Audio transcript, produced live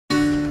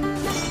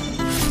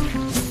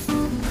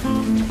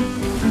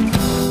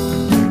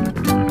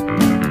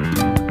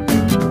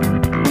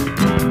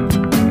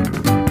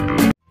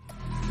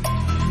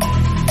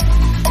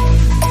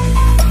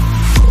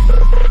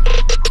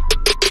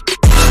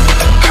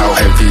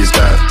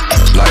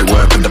light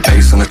work with the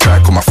bass on the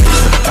track. On my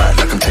face to the back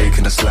like I'm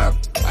taking a slap.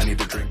 I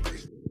need a drink.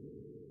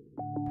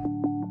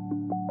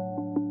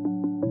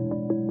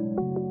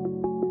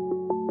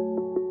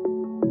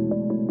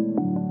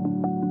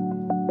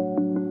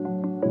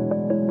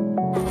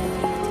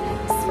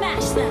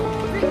 Smash them.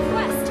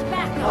 Request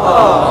backup.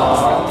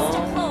 Troops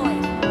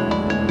deployed.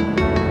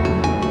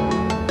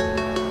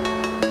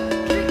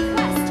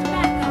 Request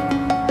backup.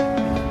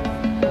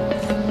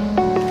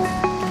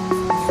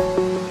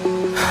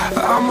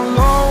 I'm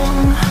alone,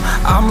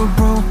 I'm a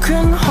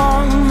broken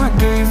home. I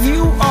gave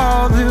you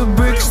all the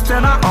bricks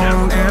that I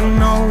own and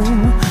know.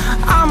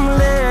 I'm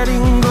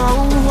letting go,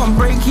 I'm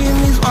breaking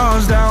these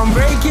walls down,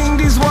 breaking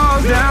these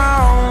walls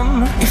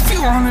down. If you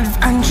want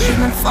adventure,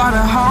 then fly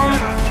to home.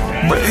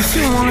 But if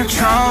you wanna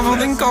travel,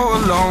 then go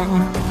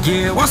alone.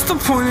 Yeah, what's the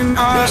point in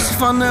us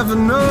if I never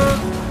know?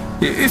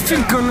 Yeah, if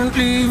you're gonna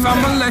leave,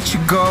 I'ma let you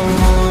go.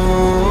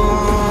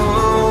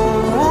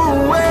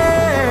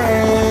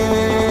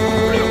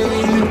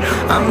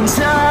 I'm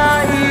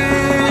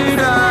tired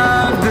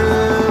of the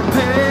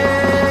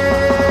pain.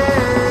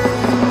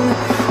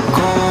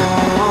 Go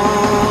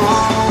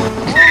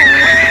away.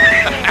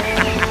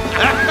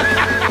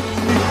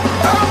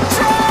 I'm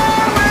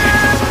tired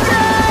of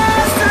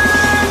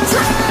distance.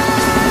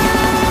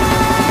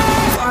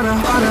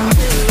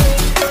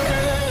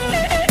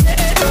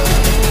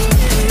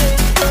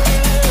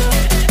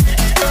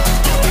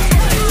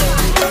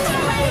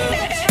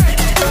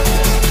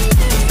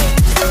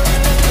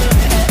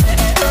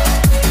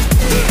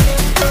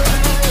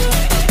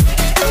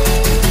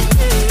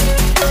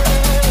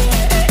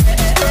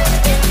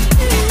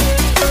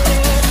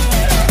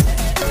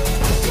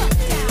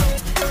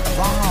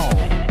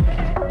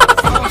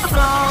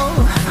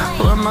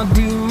 My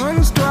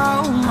demons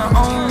dwell, my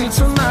only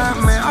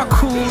nightmare, I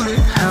call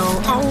it hell,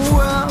 oh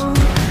well.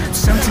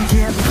 It's time to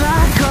get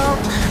back up,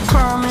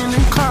 climbing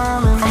and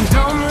climbing. I'm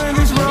done with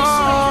this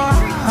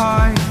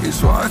ride, is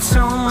what I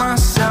tell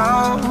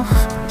myself,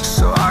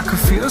 so I could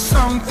feel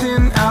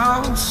something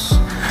else.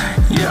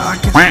 Yeah, I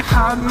can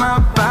hide my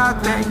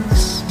bad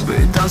days, but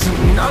it doesn't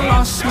mean I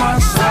lost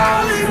myself.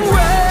 Darling,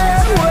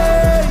 where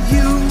were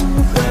you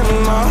when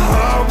my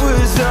heart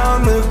was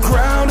on the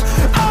ground?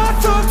 I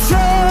thought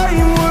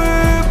time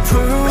would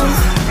prove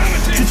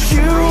that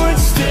you would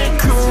stick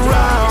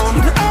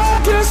around. I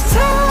guess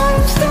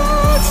time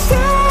stood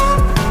still,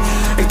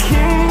 a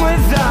king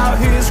without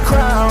his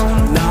crown.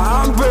 Now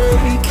I'm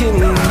breaking,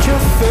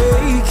 you're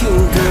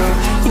faking, girl.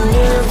 You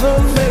never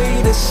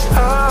made a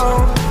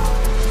sound.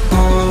 Oh,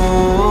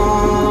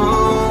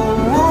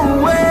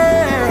 wait,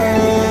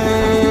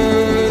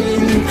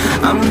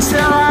 I'm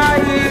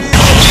tired.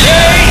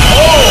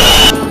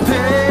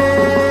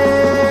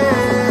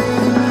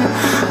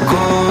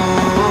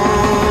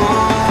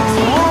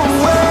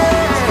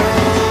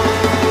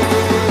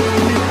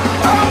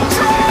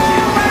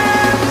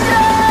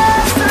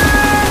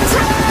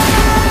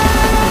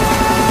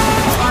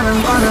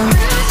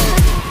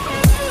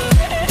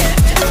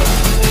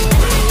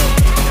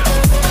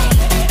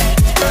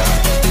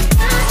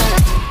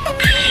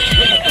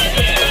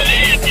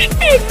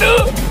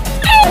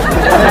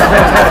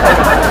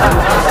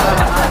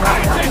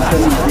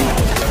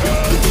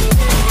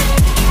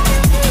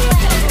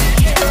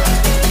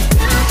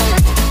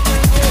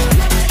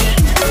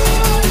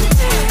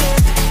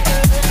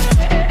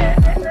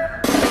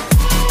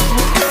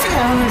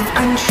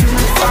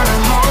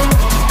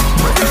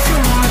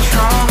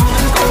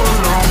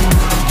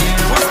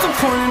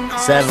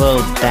 Several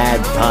bad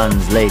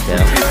puns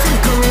later.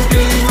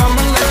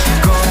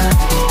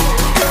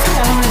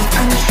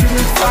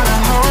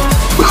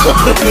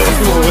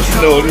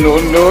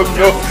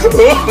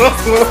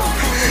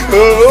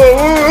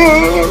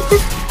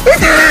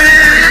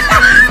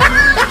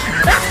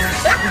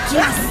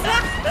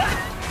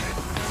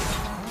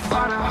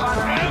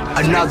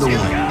 Another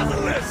one.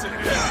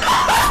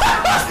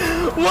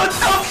 What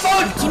the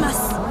fuck?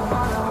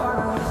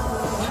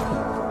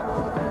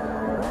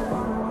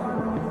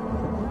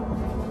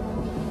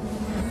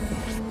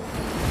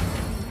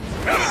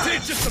 Gotta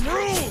teach you some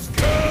rules,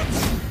 cubs!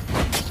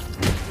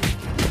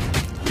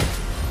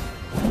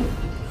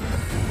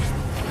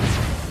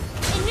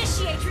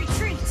 Initiate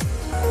retreat.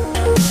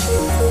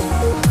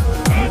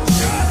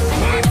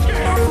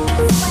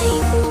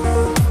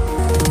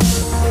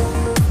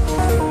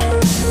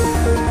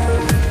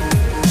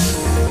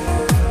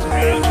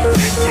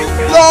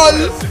 LOL!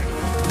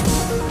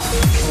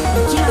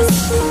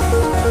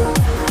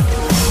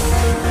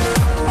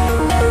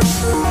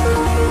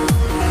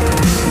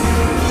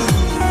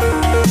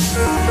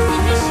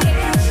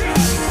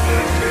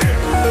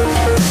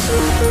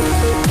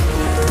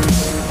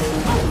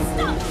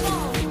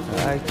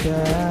 I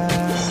can't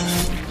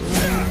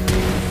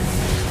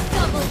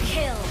Double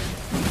kill.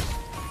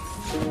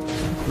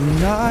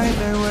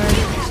 neither way.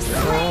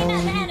 Slain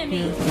an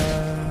enemy.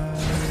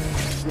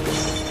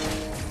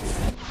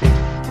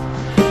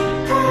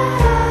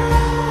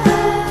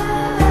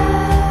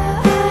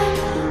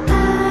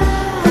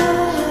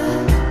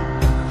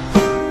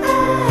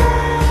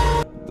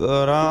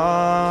 But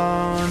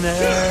honestly,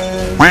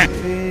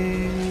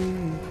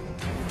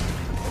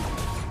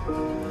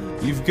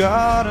 You've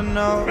gotta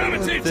know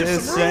that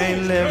this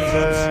ain't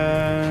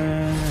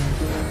living.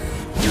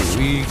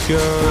 We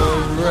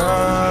could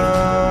run.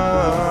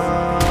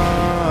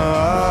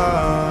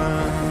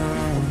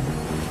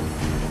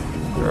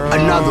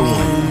 Another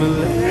one.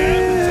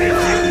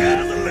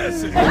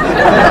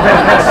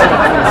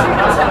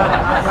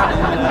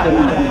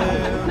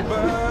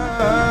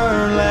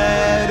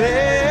 Let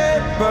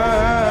it burn.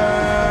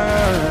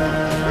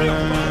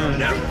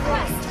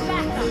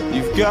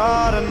 You've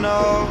gotta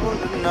know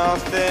that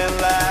nothing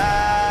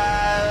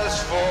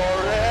lasts forever.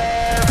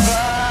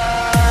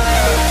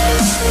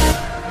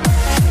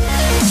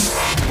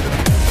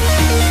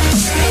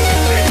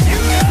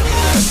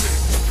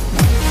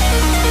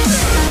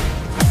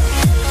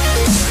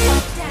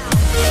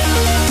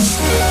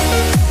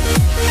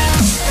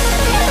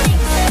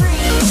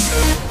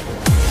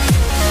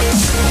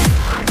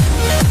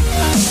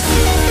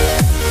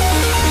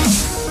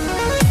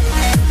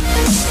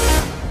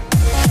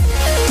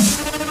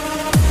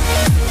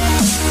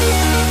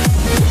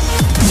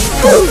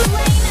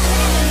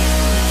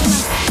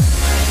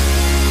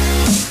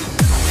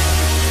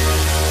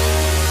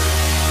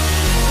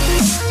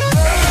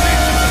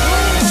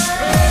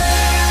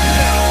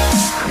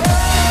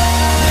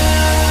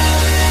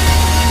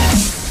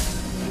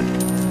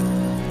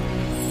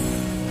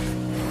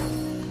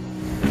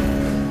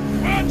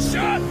 One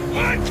shot,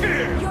 one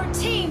kill. Your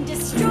team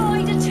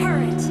destroyed a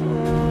turret.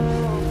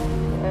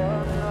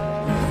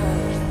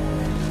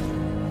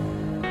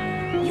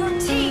 Your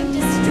team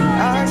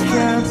destroyed I a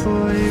can't turret.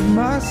 believe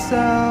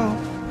myself.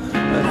 I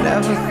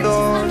never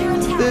thought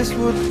this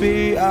would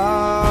be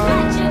our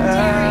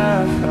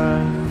end,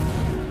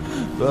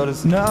 but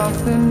it's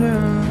nothing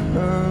new.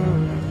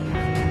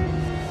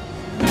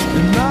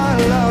 And my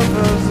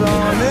lover's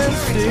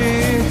honesty.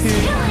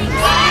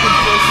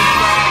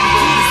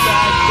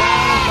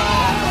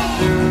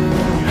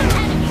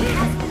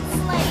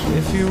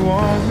 If you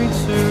want me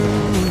to,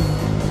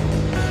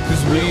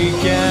 'cause we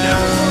can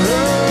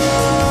run,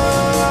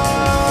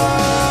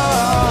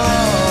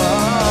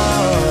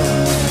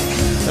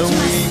 and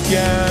we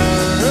can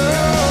run.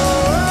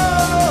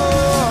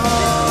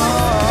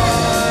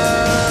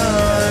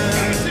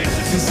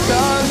 The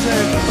stars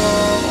that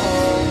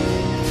fall,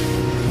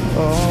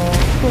 all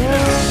for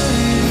you.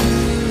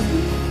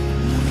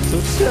 So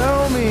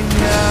tell me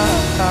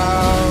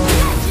now,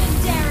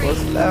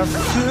 what's left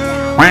to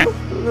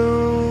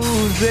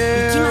lose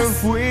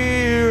if we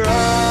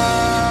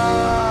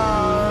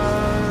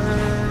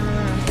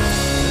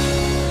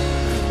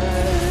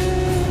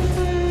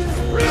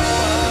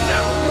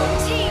Your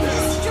team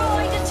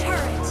destroyed a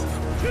turret.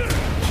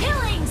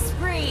 Killing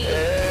spree.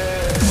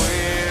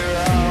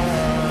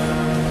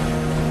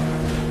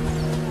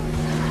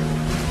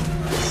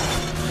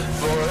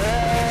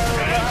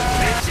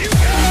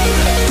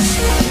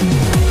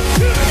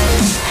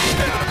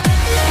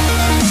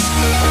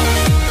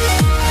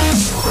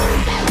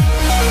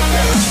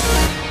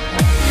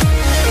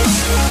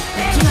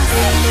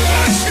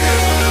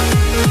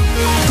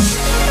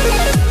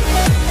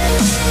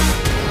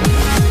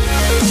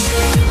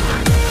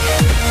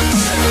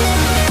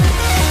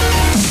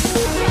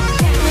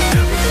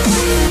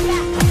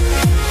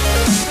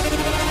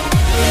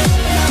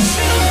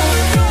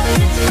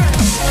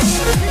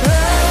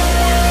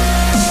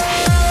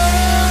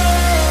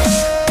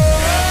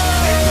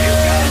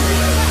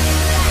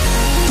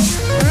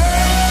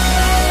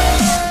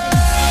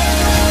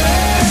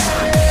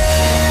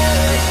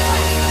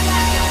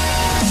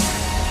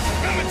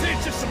 I'ma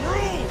teach you some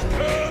rules,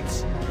 cubs.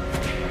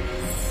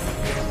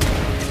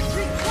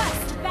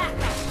 Request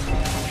backup.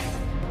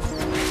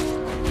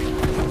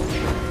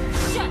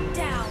 Shut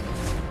down.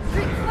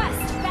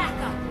 Request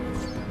backup.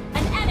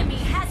 An enemy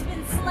has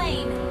been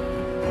slain.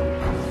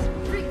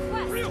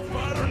 Request Real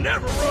fighter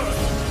never runs.